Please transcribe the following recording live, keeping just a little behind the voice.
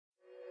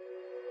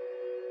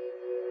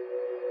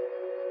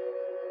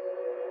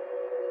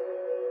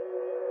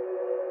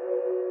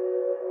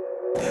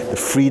the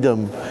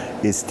freedom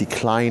is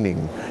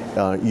declining.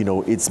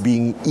 It's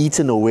being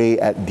eaten away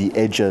at the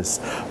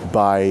edges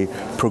by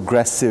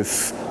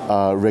progressive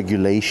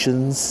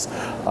regulations,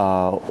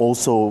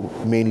 also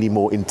mainly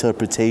more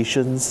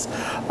interpretations,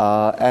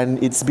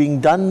 and it's being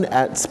done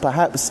at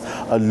perhaps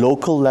a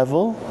local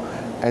level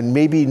and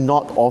maybe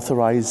not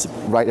authorized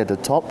right at the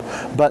top,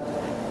 but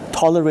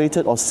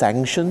tolerated or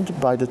sanctioned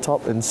by the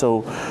top. And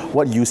so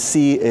what you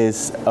see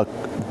is a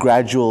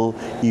gradual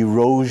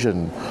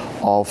erosion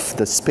of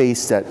the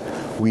space that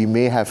we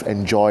may have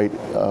enjoyed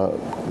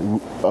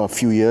a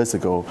few years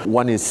ago.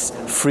 One is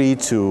free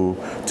to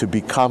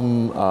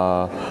become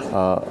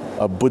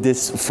a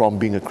Buddhist from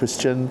being a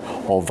Christian,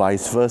 or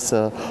vice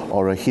versa,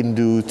 or a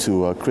Hindu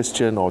to a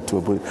Christian or to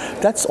a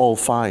Buddhist. That's all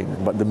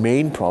fine, but the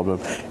main problem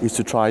is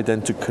to try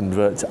then to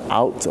convert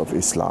out of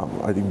Islam.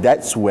 I think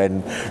that's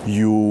when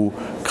you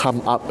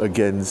come up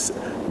against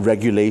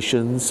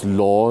regulations,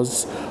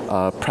 laws,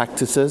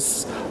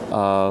 practices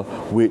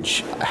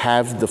which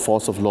have the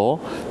force of law,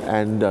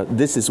 and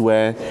this is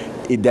where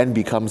it then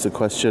becomes a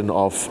question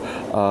of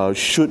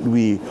should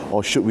we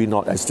or should we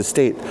not, as the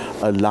state,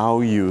 allow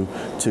you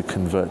to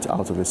convert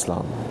out of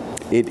Islam.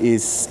 It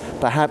is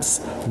perhaps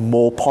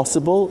more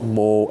possible,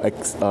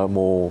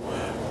 more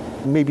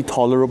maybe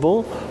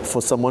tolerable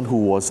for someone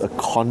who was a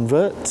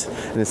convert,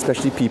 and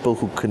especially people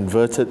who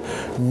converted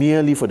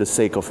merely for the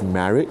sake of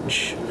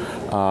marriage,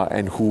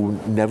 and who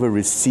never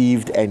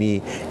received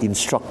any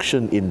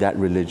instruction in that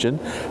religion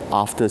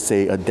after,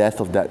 say, a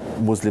death of that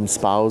Muslim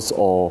spouse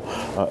or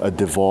a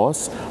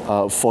divorce,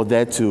 for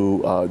their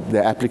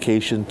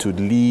application to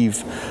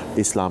leave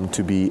Islam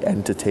to be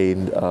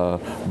entertained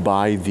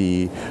by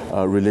the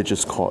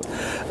religious court.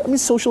 I mean,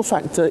 social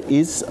factor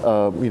is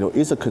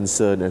a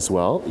concern as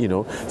well.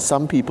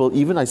 Some people,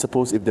 even I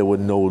suppose if there were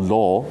no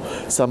law,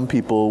 some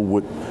people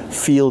would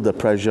feel the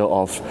pressure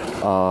of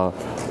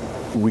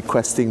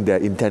requesting their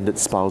intended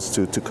spouse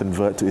to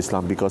convert to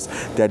Islam, because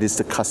that is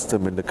the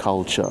custom and the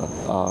culture.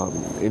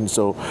 And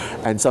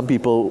some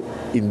people,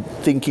 in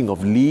thinking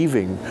of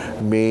leaving,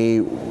 may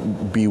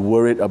be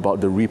worried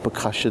about the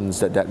repercussions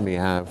that may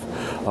have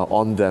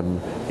on them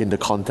in the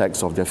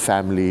context of their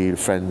family,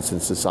 friends, and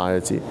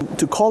society.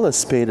 To call a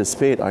spade,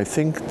 I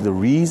think the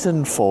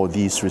reason for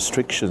these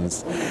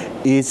restrictions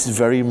is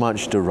very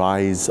much the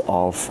rise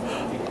of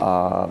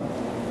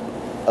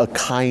a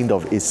kind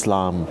of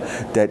Islam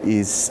that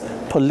is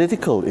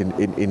political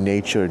in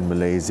nature in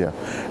Malaysia.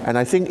 And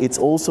I think it's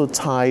also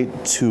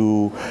tied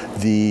to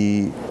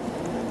the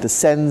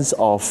sense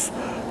of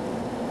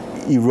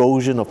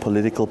erosion of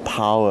political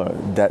power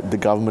that the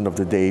government of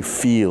the day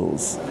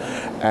feels.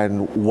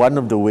 And one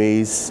of the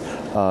ways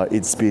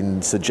it's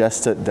been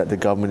suggested that the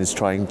government is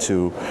trying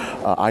to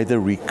either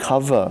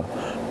recover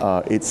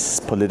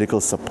its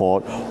political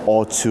support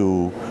or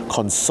to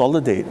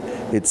consolidate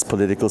its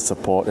political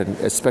support, and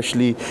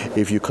especially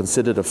if you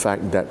consider the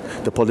fact that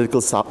the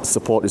political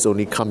support is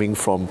only coming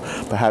from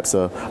perhaps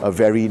a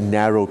very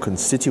narrow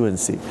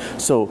constituency.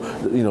 So,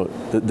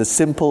 the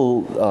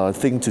simple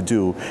thing to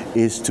do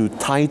is to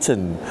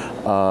tighten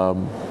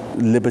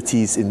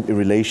liberties in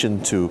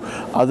relation to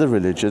other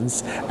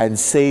religions, and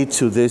say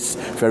to this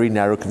very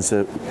narrow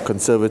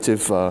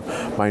conservative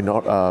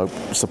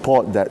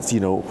support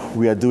that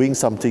we are doing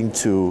something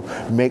to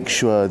make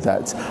sure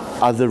that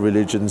other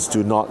religions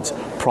do not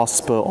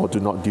prosper or do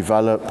not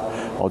develop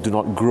or do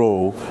not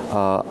grow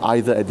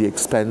either at the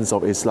expense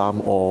of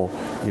Islam or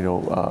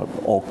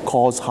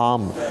cause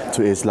harm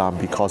to Islam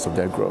because of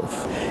their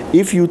growth.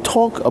 If you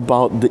talk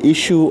about the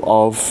issue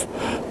of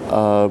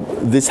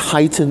this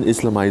heightened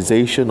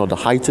Islamization or the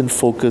heightened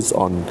focus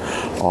on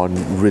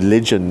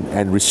religion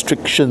and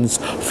restrictions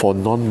for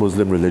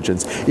non-Muslim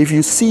religions, if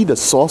you see the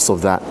source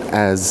of that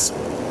as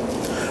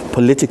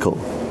political,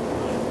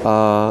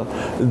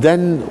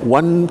 then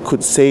one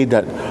could say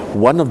that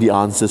one of the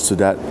answers to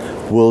that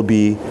will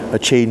be a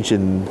change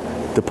in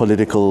the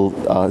political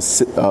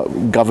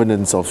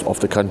governance of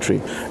the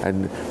country,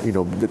 and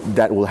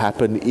that will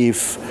happen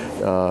if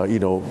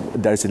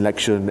there's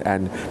election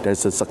and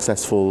there's a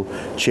successful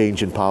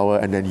change in power,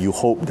 and then you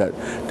hope that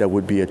there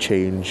would be a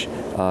change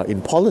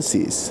in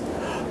policies.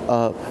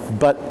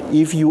 But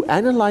if you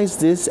analyze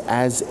this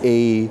as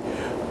a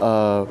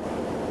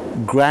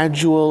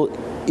gradual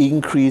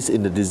increase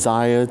in the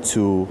desire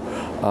to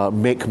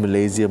make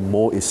Malaysia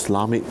more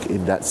Islamic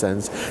in that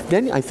sense,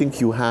 then I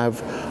think you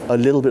have a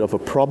little bit of a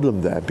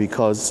problem there,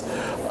 because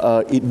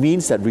it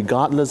means that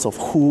regardless of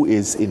who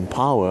is in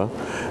power,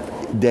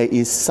 there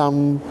is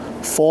some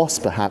force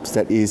perhaps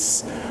that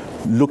is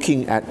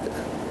looking at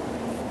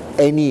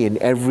any and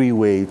every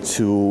way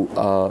to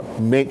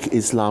make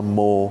Islam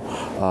more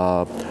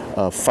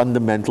a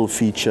fundamental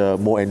feature,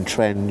 more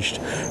entrenched,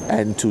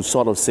 and to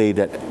sort of say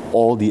that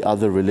all the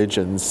other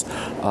religions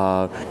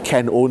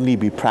can only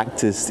be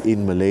practiced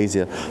in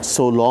Malaysia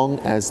so long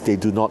as they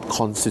do not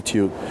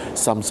constitute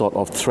some sort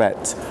of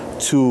threat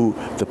to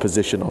the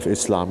position of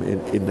Islam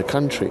in the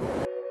country.